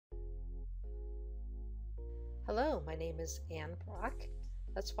Hello, my name is Anne Brock.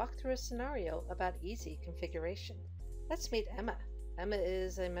 Let's walk through a scenario about easy configuration. Let's meet Emma. Emma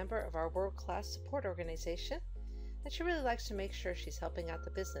is a member of our world-class support organization, and she really likes to make sure she's helping out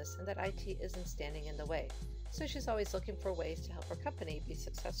the business and that IT isn't standing in the way. So she's always looking for ways to help her company be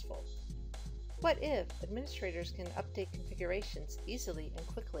successful. What if administrators can update configurations easily and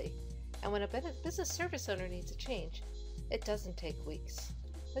quickly, and when a business service owner needs a change, it doesn't take weeks?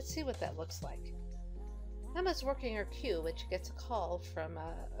 Let's see what that looks like. Emma's working her queue when she gets a call from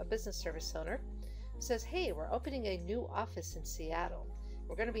a business service owner who says, "Hey, we're opening a new office in Seattle.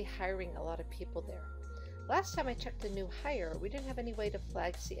 We're going to be hiring a lot of people there. Last time I checked the new hire, we didn't have any way to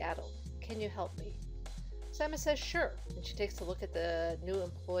flag Seattle. Can you help me?" So Emma says, "Sure," and she takes a look at the new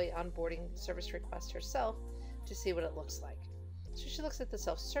employee onboarding service request herself to see what it looks like. So she looks at the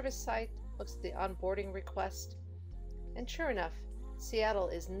self-service site, looks at the onboarding request, and sure enough, Seattle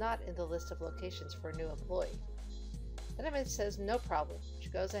is not in the list of locations for a new employee. Then Emma says no problem. She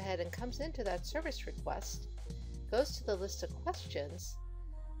goes ahead and comes into that service request, goes to the list of questions,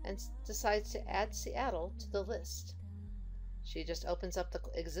 and decides to add Seattle to the list. She just opens up the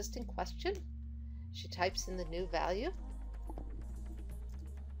existing question, she types in the new value,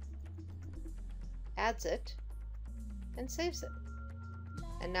 adds it, and saves it.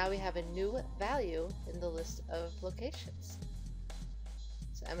 And now we have a new value in the list of locations.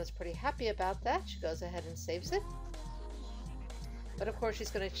 So Emma's pretty happy about that. She goes ahead and saves it. But of course she's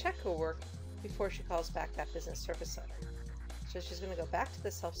going to check her work before she calls back that business service owner. So she's going to go back to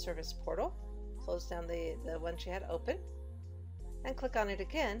the self-service portal, close down the one she had open, and click on it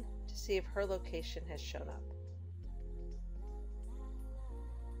again to see if her location has shown up.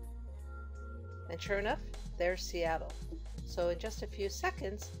 And sure enough, there's Seattle. So in just a few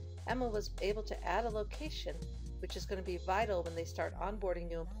seconds, Emma was able to add a location, which is going to be vital when they start onboarding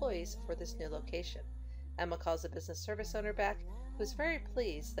new employees for this new location. Emma calls the business service owner back, who's very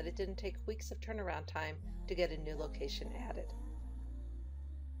pleased that it didn't take weeks of turnaround time to get a new location added.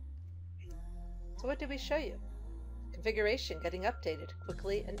 So what did we show you? Configuration getting updated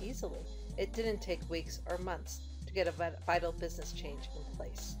quickly and easily. It didn't take weeks or months to get a vital business change in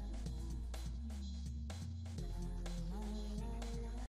place.